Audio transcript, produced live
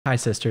Hi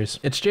sisters,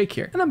 it's Jake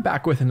here, and I'm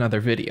back with another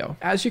video.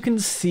 As you can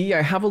see,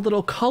 I have a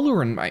little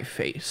color in my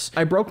face.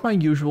 I broke my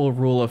usual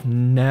rule of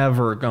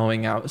never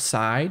going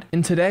outside,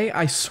 and today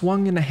I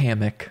swung in a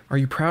hammock. Are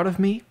you proud of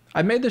me?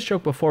 I've made this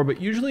joke before,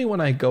 but usually when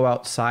I go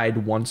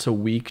outside once a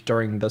week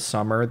during the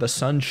summer, the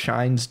sun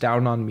shines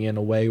down on me in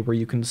a way where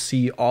you can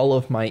see all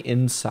of my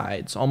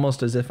insides,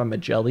 almost as if I'm a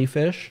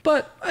jellyfish.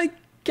 But I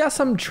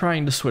guess I'm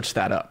trying to switch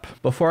that up.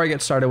 Before I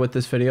get started with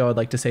this video, I'd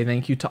like to say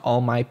thank you to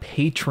all my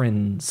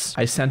patrons.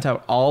 I sent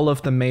out all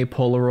of the May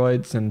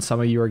Polaroids and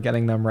some of you are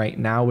getting them right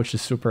now, which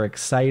is super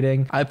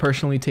exciting. I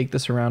personally take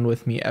this around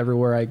with me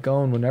everywhere I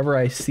go, and whenever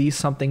I see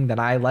something that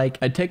I like,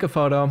 I take a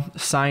photo,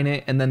 sign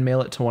it, and then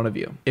mail it to one of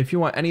you. If you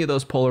want any of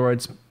those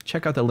Polaroids,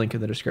 check out the link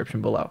in the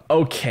description below.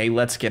 Okay,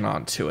 let's get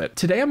on to it.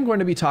 Today I'm going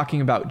to be talking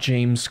about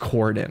James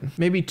Corden.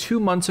 Maybe 2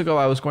 months ago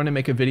I was going to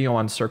make a video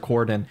on Sir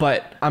Corden,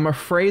 but I'm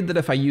afraid that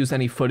if I use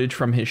any footage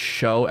from his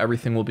show,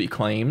 everything will be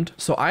claimed.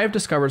 So I have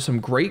discovered some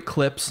great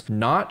clips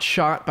not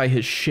shot by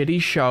his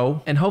shitty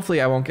show, and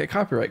hopefully I won't get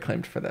copyright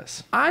claimed for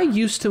this. I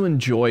used to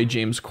enjoy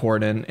James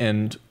Corden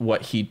and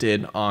what he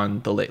did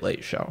on The Late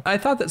Late Show. I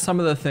thought that some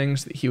of the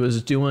things that he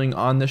was doing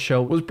on the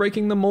show was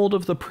breaking the mold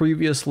of the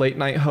previous late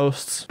night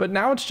hosts, but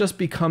now it's just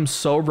become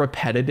so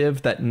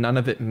repetitive that none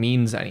of it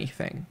means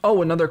anything.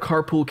 Oh, another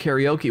carpool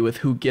karaoke with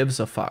Who Gives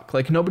a Fuck.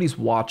 Like, nobody's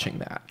watching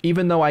that.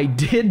 Even though I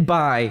did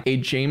buy a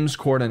James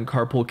Corden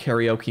carpool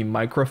karaoke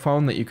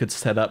microphone that you could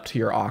set up to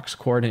your aux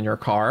cord in your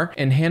car,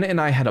 and Hannah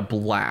and I had a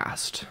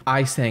blast.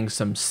 I sang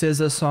some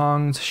SZA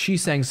songs, she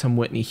sang some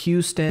Whitney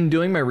Houston.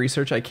 Doing my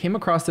research, I came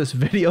across this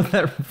video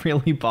that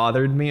really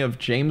bothered me of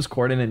James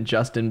Corden and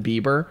Justin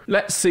Bieber.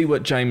 Let's see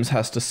what James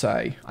has to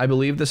say. I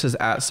believe this is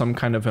at some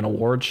kind of an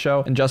awards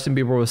show, and Justin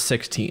Bieber was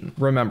 16.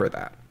 Remember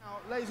that. Now,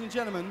 ladies and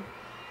gentlemen.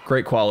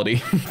 Great quality,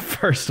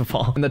 first of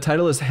all. And the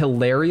title is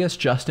Hilarious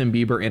Justin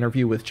Bieber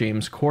Interview with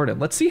James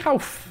Corden. Let's see how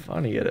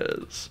funny it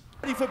is.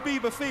 Ready for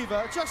Bieber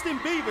Fever? Justin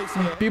Bieber's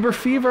here. Bieber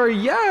Fever,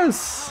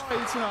 yes! How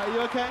are you tonight? Are you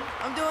okay?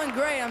 I'm doing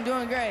great, I'm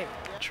doing great.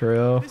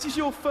 True. This is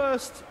your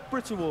first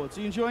Brit Awards.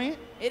 Are you enjoying it?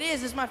 It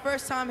is, it's my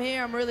first time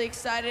here. I'm really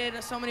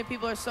excited. So many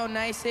people are so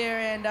nice here,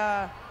 and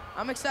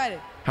I'm excited.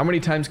 How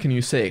many times can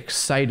you say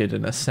excited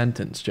in a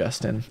sentence,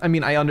 Justin? I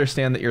mean, I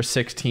understand that you're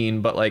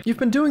 16, but like, you've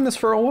been doing this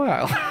for a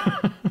while.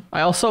 I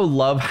also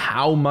love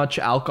how much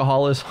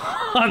alcohol is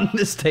on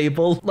this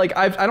table. Like,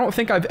 I don't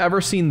think I've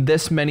ever seen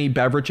this many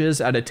beverages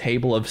at a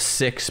table of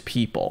 6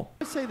 people.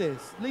 Let's say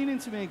this. Lean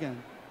into me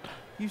again.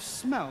 You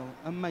smell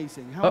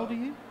amazing. How old are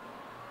you?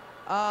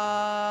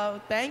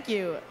 Thank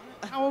you.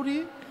 How old are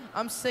you?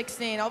 I'm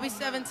 16. I'll be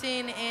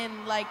 17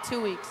 in like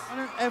 2 weeks. I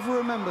don't ever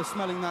remember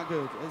smelling that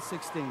good at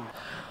 16.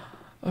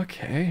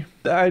 Okay,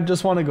 I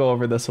just want to go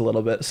over this a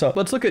little bit. So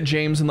let's look at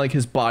James and like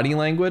his body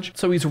language.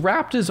 So he's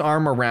wrapped his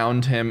arm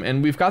around him,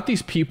 and we've got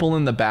these people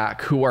in the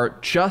back who are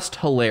just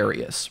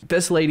hilarious.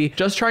 This lady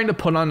just trying to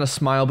put on a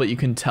smile, but you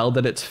can tell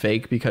that it's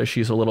fake because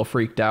she's a little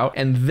freaked out.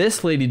 And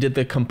this lady did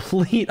the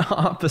complete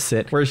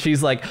opposite, where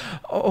she's like,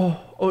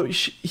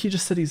 he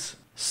just said he's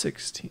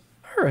 16.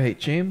 All right,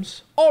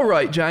 James. All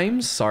right,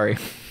 James. Sorry,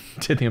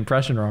 did the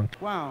impression wrong.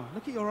 Wow,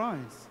 look at your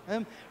eyes.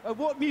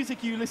 What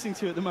music are you listening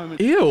to at the moment?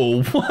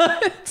 Ew,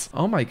 what?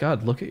 Oh my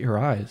God, look at your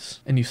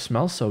eyes. And you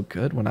smell so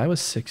good. When I was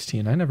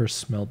 16, I never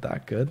smelled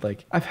that good.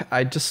 Like,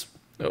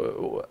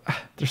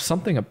 there's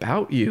something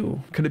about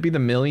you. Could it be the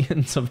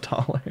millions of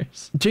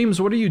dollars? James,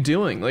 what are you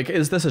doing? Like,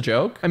 is this a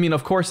joke? I mean,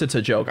 of course it's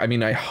a joke. I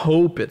mean, I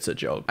hope it's a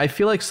joke. I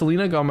feel like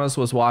Selena Gomez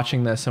was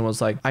watching this and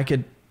was like, I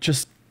could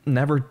just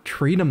never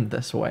treat him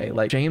this way.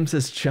 Like, James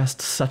is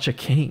just such a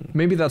king.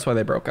 Maybe that's why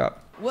they broke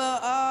up. Well,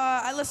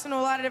 I listen to a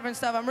lot of different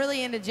stuff. I'm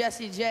really into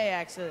Jessie J,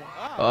 actually.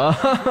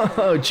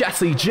 Oh,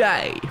 Jessie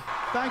J.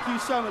 Thank you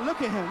so much.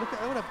 Look at him. Look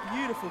at what a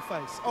beautiful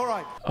face. All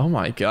right. Oh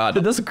my God.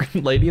 Did this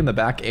lady in the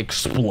back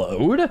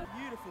explode?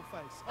 Beautiful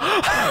face.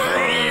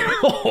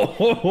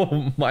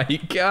 Oh my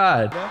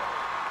God. Yeah.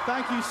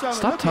 Thank you so much.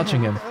 Stop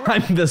touching him.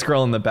 I'm this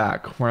girl in the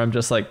back where I'm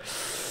just like,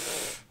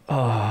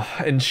 oh,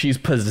 and she's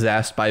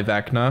possessed by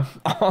Vecna.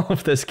 All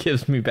of this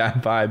gives me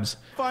bad vibes.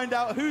 Find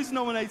out who's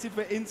nominated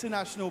for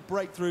International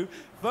Breakthrough.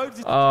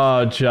 Voted.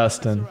 Oh,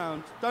 Justin.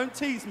 Don't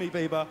tease me,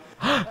 Bieber.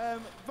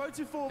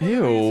 Voted for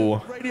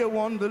Ew. Radio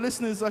 1, the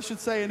listeners, I should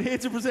say, and here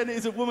to present it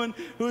is a woman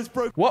who has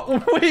broken... What?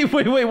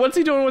 Wait, what's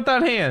he doing with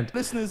that hand?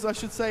 Listeners, I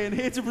should say, and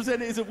here to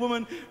present it is a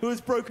woman who has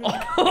broken...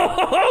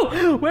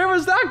 Oh, where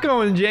was that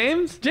going,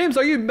 James? James,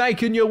 are you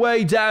making your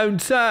way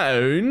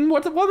downtown?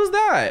 What was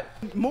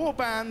that? More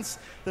bands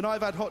than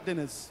I've had hot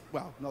dinners.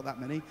 Well, not that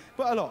many,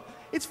 but a lot.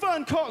 It's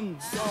Fern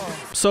Cottons.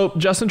 Oh. So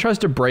Justin tries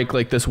to break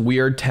like this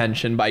weird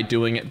tension by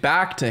doing it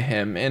back to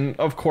him. And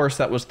of course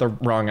that was the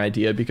wrong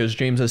idea because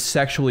James is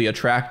sexually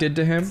attracted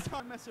to him.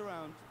 Mess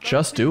around.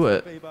 Just do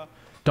it.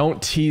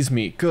 Don't tease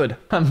me. Good.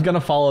 I'm gonna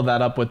follow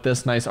that up with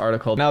this nice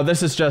article. Now,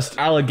 this is just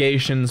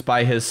allegations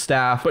by his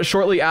staff, but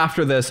shortly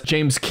after this,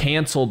 James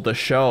canceled the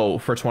show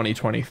for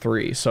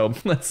 2023. So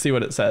let's see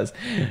what it says.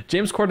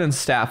 James Corden's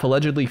staff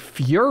allegedly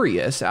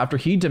furious after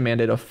he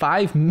demanded a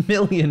 $5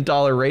 million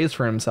raise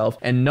for himself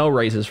and no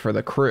raises for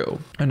the crew.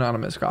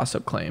 Anonymous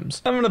gossip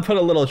claims. I'm gonna put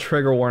a little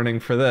trigger warning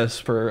for this,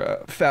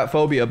 for fat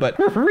phobia, but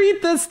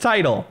read this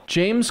title.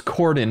 James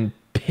Corden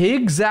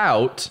pigs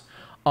out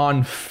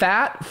on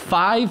fat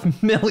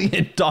 $5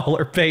 million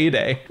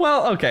payday.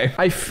 Well, okay.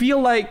 I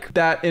feel like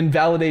that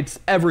invalidates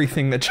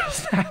everything that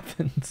just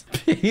happened.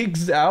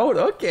 Pigs out?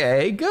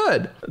 Okay,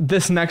 good.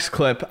 This next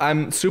clip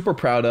I'm super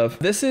proud of.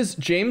 This is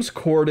James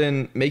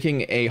Corden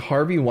making a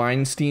Harvey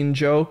Weinstein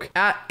joke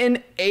at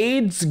an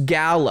AIDS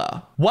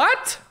gala.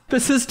 What?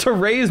 This is to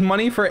raise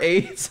money for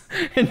AIDS,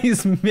 and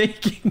he's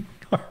making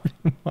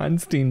Harvey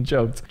Weinstein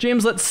jokes.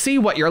 James, let's see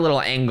what your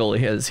little angle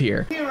is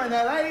here. Here in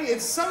LA,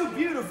 it's so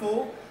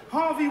beautiful.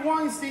 Harvey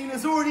Weinstein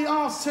has already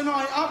asked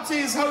tonight up to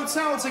his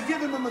hotel to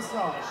give him a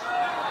massage.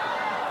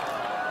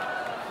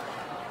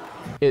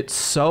 It's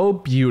so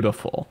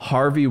beautiful.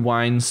 Harvey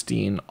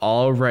Weinstein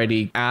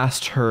already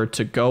asked her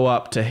to go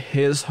up to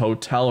his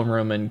hotel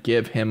room and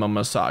give him a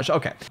massage.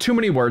 Okay, too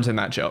many words in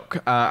that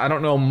joke. I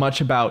don't know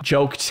much about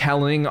joke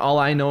telling. All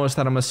I know is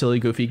that I'm a silly,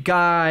 goofy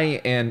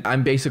guy, and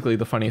I'm basically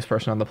the funniest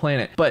person on the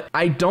planet. But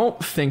I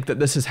don't think that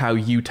this is how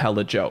you tell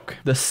a joke.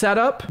 The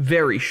setup,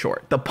 very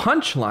short. The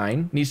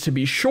punchline needs to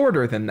be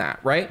shorter than that,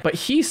 right? But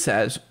he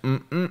says,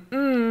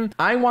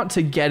 I want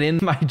to get in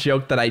my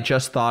joke that I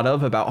just thought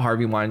of about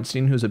Harvey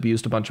Weinstein, who's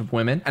abused a bunch of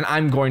women, and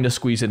I'm going to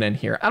squeeze it in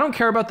here. I don't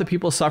care about the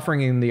people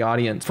suffering in the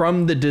audience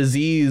from the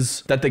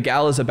disease that the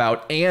gala's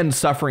about and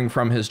suffering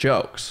from his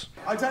jokes.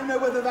 I don't know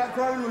whether that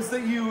groan was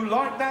that you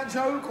like that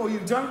joke or you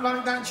don't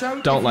like that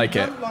joke. Don't like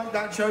it. If you don't like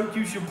that joke,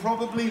 you should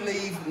probably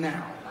leave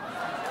now.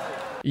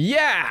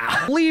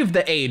 Yeah, leave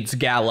the AIDS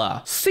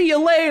gala. See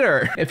you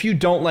later. If you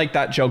don't like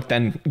that joke,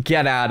 then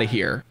get out of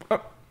here.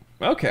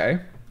 Okay.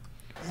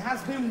 It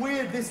has been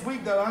weird this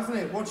week though, hasn't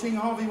it? Watching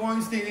Harvey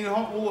Weinstein in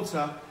hot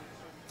water.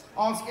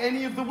 Ask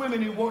any of the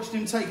women who watched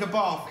him take a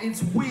bath.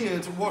 It's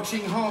weird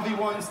watching Harvey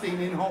Weinstein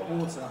in hot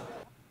water.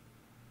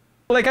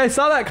 Like, I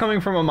saw that coming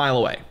from a mile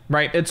away,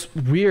 right? It's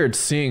weird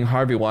seeing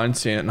Harvey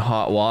Weinstein in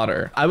hot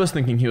water. I was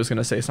thinking he was going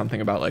to say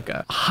something about like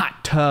a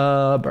hot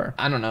tub or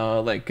I don't know,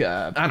 like,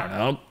 I don't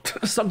know,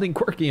 something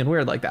quirky and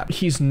weird like that.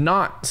 He's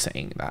not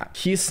saying that.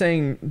 He's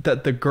saying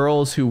that the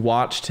girls who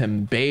watched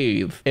him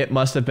bathe, it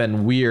must have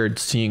been weird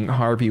seeing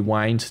Harvey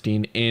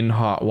Weinstein in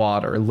hot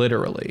water,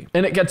 literally.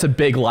 And it gets a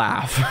big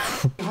laugh.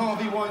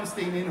 Harvey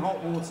Weinstein in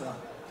hot water.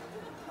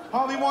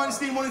 Harvey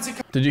Weinstein wanted to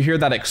come. Did you hear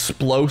that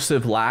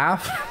explosive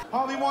laugh?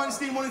 Harvey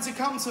Weinstein wanted to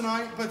come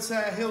tonight, but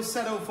he'll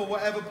settle for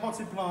whatever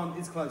potted plant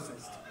is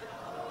closest.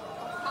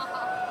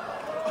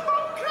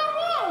 Oh, come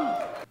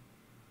on!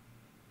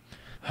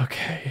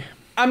 Okay.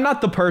 I'm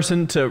not the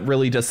person to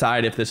really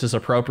decide if this is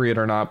appropriate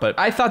or not, but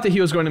I thought that he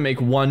was going to make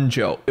one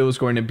joke. It was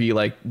going to be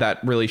like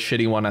that really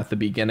shitty one at the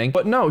beginning.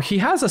 But no, he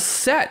has a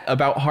set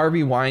about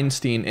Harvey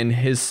Weinstein and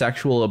his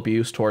sexual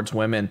abuse towards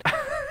women.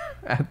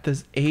 At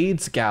this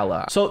AIDS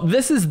gala. So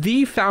this is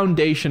the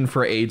foundation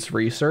for AIDS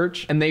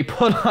research, and they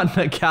put on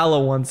a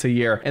gala once a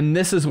year, and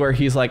this is where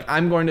he's like,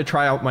 I'm going to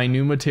try out my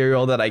new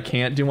material that I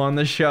can't do on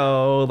the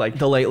show. Like,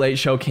 the Late Late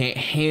Show can't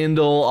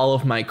handle all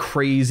of my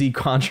crazy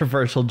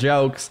controversial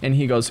jokes. And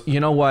he goes, you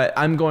know what,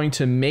 I'm going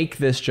to make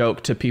this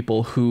joke to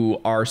people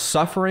who are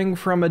suffering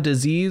from a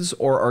disease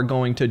or are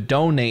going to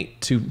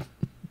donate to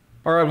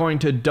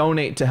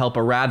help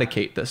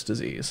eradicate this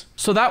disease.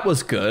 So that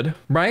was good,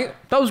 right?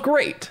 That was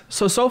great.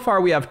 So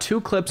far we have 2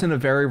 clips and a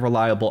very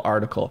reliable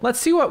article. Let's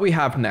see what we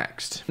have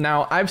next.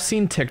 Now, I've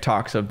seen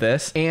TikToks of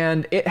this,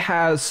 and it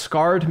has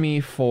scarred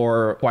me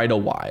for quite a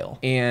while,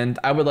 and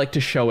I would like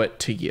to show it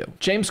to you.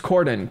 James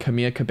Corden,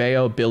 Camila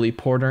Cabello, Billy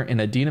Porter,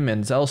 and Idina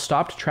Menzel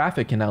stopped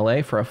traffic in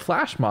LA for a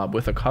flash mob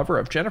with a cover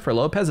of Jennifer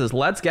Lopez's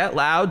Let's Get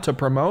Loud to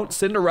promote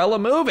Cinderella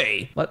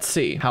movie. Let's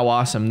see how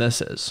awesome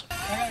this is.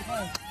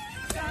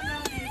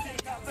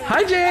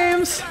 Hi,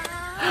 James.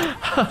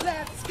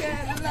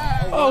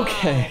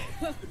 Okay.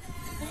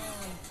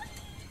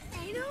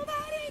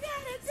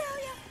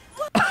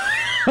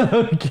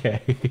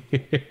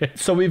 Okay.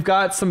 So we've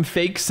got some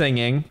fake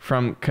singing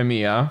from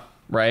Camila,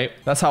 right?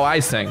 That's how I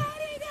sing.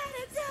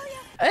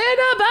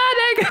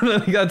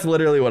 That's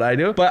literally what I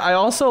do. But I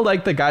also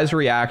like the guy's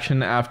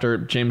reaction after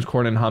James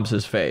Corden humps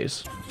his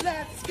face.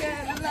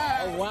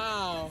 Oh,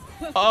 wow.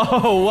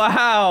 Oh,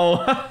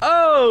 wow.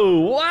 Oh,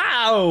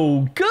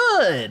 wow.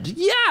 Good.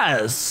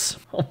 Yes.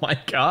 Oh my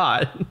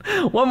God.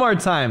 One more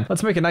time.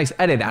 Let's make a nice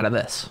edit out of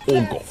this.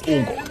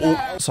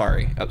 Oh.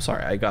 Sorry. I'm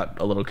sorry. I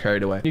got a little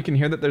carried away. You can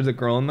hear that there's a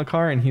girl in the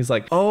car and he's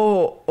like,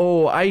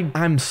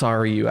 I'm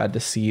sorry you had to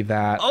see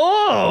that.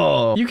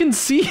 Oh, you can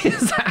see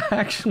his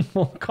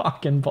actual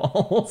cock and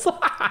balls.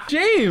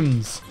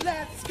 James.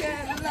 Let's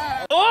get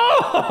loud.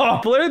 Oh,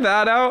 blur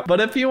that out.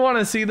 But if you want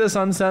to see this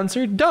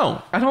uncensored,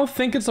 don't. I don't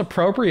think it's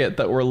appropriate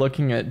that we're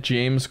looking at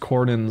James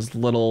Corden's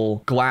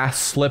little glass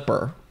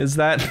slipper. Is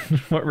that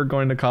what we're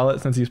going to call it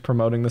since he's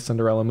promoting the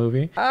Cinderella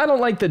movie? I don't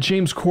like that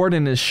James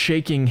Corden is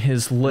shaking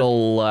his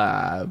little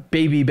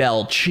Baby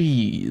Bell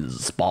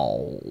cheese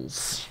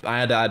balls. I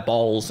had to add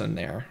balls in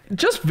there.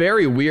 Just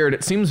very weird.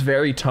 It seems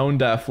very tone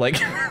deaf. Like,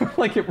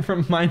 like it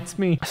reminds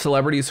me of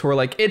celebrities who are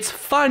like, it's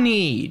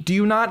funny. Do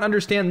you not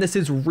understand? This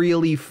is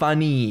really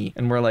funny.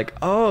 And we're like,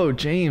 oh,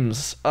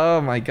 James,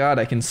 oh my God,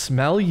 I can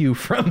smell you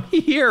from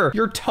here.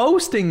 You're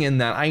toasting in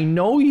that. I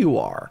know you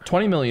are.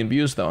 20 million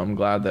views though. I'm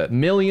glad that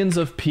millions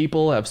of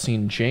people have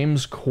seen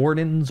James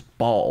Corden's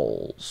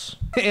balls.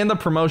 And the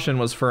promotion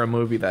was for a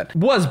movie that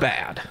was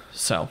bad.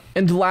 So,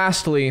 and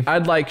lastly,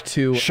 I'd like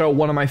to show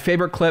one of my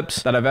favorite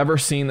clips that I've ever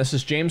seen. This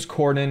is James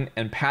Corden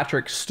and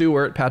Patrick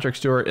Stewart. Patrick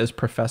Stewart is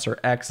Professor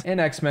X in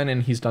X-Men,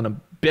 and he's done a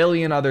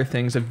billion other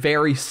things, a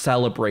very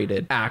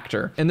celebrated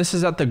actor. And this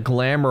is at the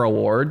Glamour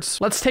Awards.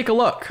 Let's take a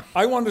look.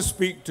 I want to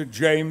speak to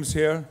James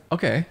here.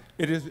 Okay.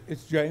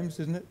 It's James,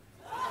 isn't it?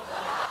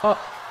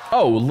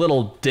 Oh,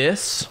 little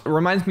diss. It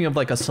reminds me of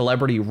like a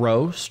celebrity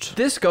roast.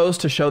 This goes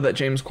to show that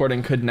James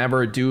Corden could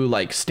never do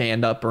like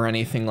stand-up or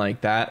anything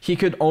like that. He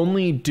could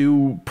only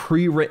do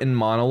pre-written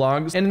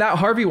monologues. And that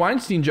Harvey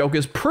Weinstein joke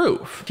is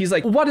proof. He's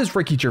like, what does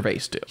Ricky Gervais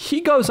do? He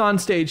goes on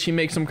stage, he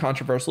makes some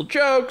controversial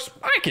jokes.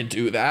 I could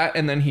do that.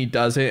 And then he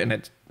does it and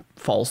it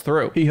falls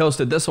through. He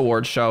hosted this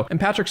awards show and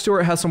Patrick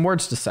Stewart has some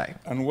words to say.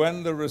 And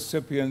when the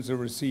recipients are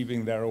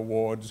receiving their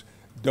awards,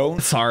 don't...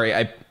 Sorry,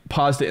 I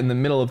paused it in the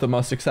middle of the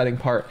most exciting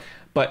part.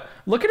 But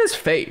look at his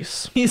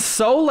face. He's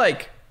so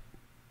like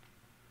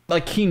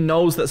he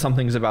knows that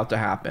something's about to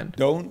happen.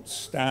 Don't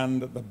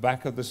stand at the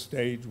back of the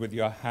stage with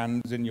your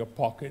hands in your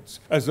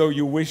pockets as though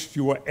you wished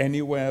you were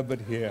anywhere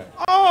but here.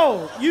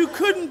 Oh, you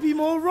couldn't be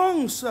more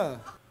wrong, sir.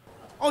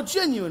 Oh,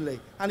 genuinely.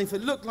 And if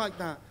it looked like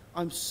that,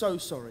 I'm so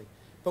sorry.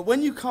 But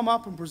when you come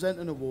up and present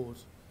an award,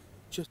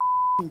 just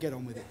get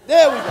on with it.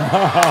 There we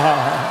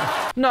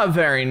go. Not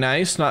very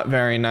nice, not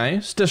very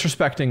nice.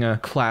 Disrespecting a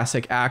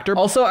classic actor.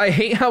 Also, I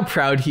hate how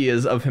proud he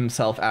is of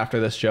himself after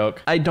this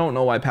joke. I don't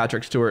know why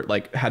Patrick Stewart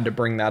like had to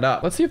bring that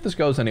up. Let's see if this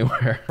goes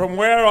anywhere. From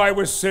where I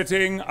was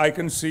sitting, I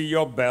can see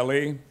your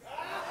belly.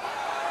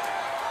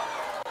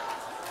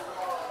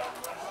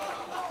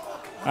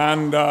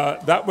 And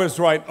that was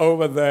right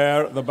over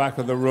there at the back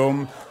of the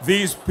room.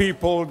 These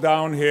people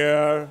down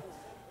here,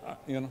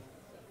 you know.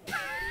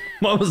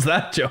 What was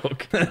that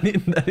joke?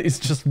 That he's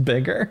just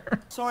bigger?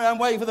 Sorry, I'm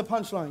waiting for the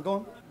punchline. Go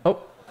on.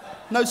 Oh.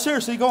 No,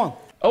 seriously, go on.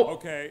 Oh.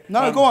 Okay.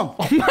 No, go on.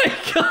 Oh my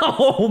God.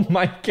 Oh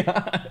my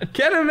God.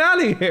 Get him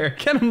out of here.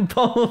 Get them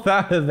both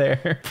out of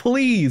there.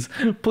 Please,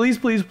 please,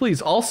 please,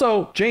 please.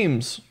 Also,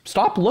 James,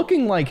 stop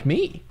looking like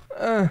me.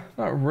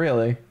 Not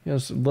really. He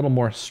has a little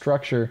more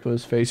structure to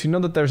his face. You know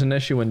that there's an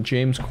issue when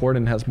James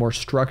Corden has more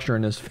structure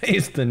in his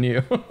face than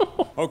you.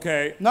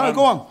 Okay. No,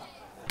 go on.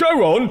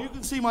 Go on. You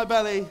can see my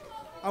belly,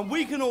 and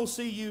we can all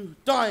see you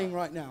dying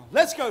right now.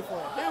 Let's go for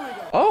it. Here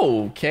we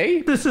go.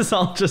 Okay. This is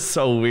all just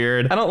so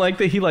weird. I don't like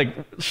that he like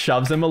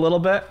shoves him a little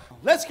bit.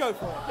 Let's go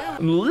for it. Here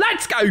we go.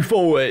 Let's go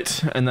for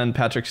it. And then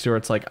Patrick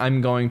Stewart's like,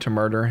 I'm going to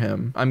murder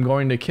him. I'm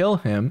going to kill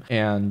him.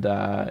 And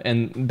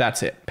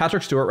that's it.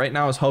 Patrick Stewart right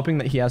now is hoping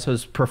that he has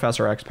his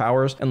Professor X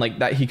powers and like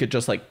that he could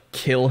just like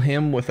kill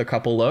him with a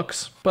couple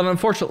looks. But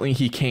unfortunately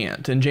he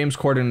can't. And James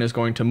Corden is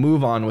going to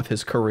move on with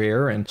his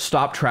career and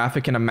stop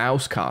traffic in a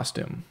mouse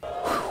costume.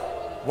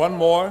 One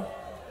more?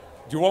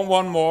 Do you want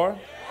one more?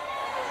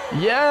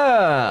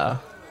 Yeah.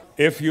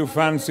 If you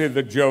fancy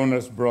the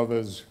Jonas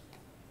Brothers,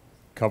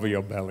 cover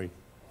your belly.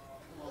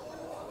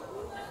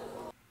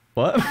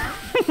 What?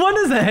 What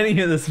does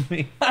any of this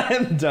mean?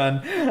 I'm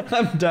done.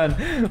 I'm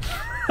done.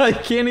 I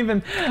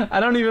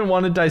don't even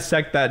want to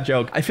dissect that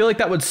joke. I feel like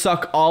that would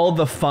suck all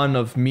the fun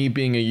of me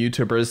being a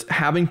YouTuber, is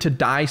having to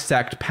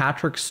dissect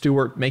Patrick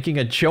Stewart making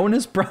a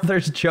Jonas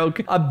Brothers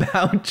joke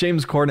about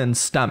James Corden's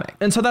stomach.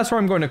 And so that's where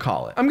I'm going to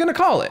call it. I'm going to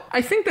call it.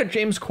 I think that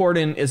James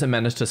Corden is a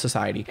menace to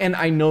society. And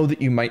I know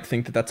that you might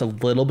think that that's a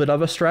little bit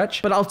of a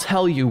stretch, but I'll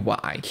tell you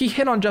why. He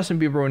hit on Justin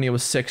Bieber when he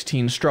was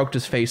 16, stroked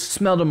his face,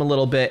 smelled him a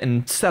little bit,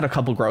 and said a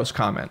couple gross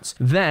comments.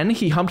 Then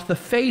he humped the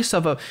face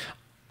of a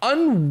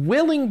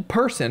unwilling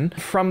person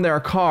from their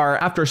car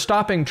after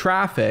stopping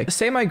traffic.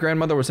 Say my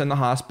grandmother was in the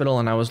hospital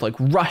and I was like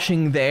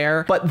rushing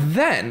there, but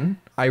then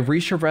I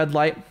reach a red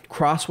light,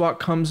 crosswalk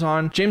comes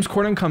on, James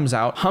Corden comes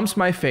out, humps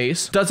my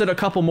face, does it a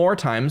couple more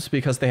times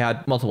because they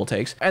had multiple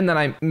takes, and then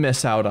I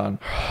miss out on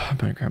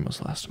my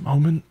grandma's last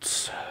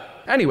moments.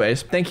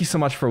 Anyways, thank you so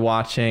much for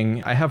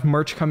watching. I have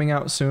merch coming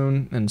out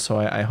soon, and so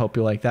I hope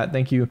you like that.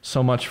 Thank you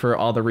so much for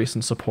all the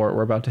recent support.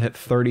 We're about to hit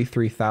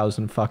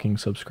 33,000 fucking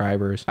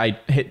subscribers. I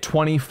hit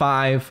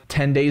 25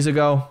 10 days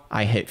ago.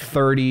 I hit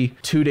 30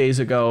 2 days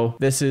ago.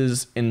 This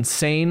is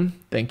insane.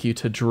 Thank you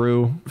to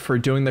Drew for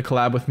doing the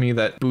collab with me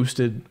that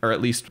boosted, or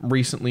at least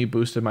recently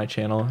boosted my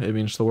channel. It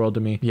means the world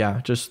to me. Yeah,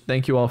 just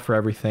thank you all for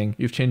everything.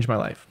 You've changed my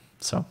life.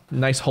 So,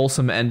 nice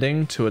wholesome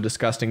ending to a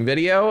disgusting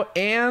video,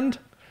 and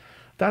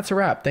That's a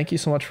wrap. Thank you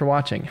so much for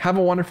watching. Have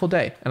a wonderful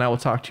day, and I will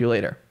talk to you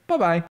later. Bye-bye.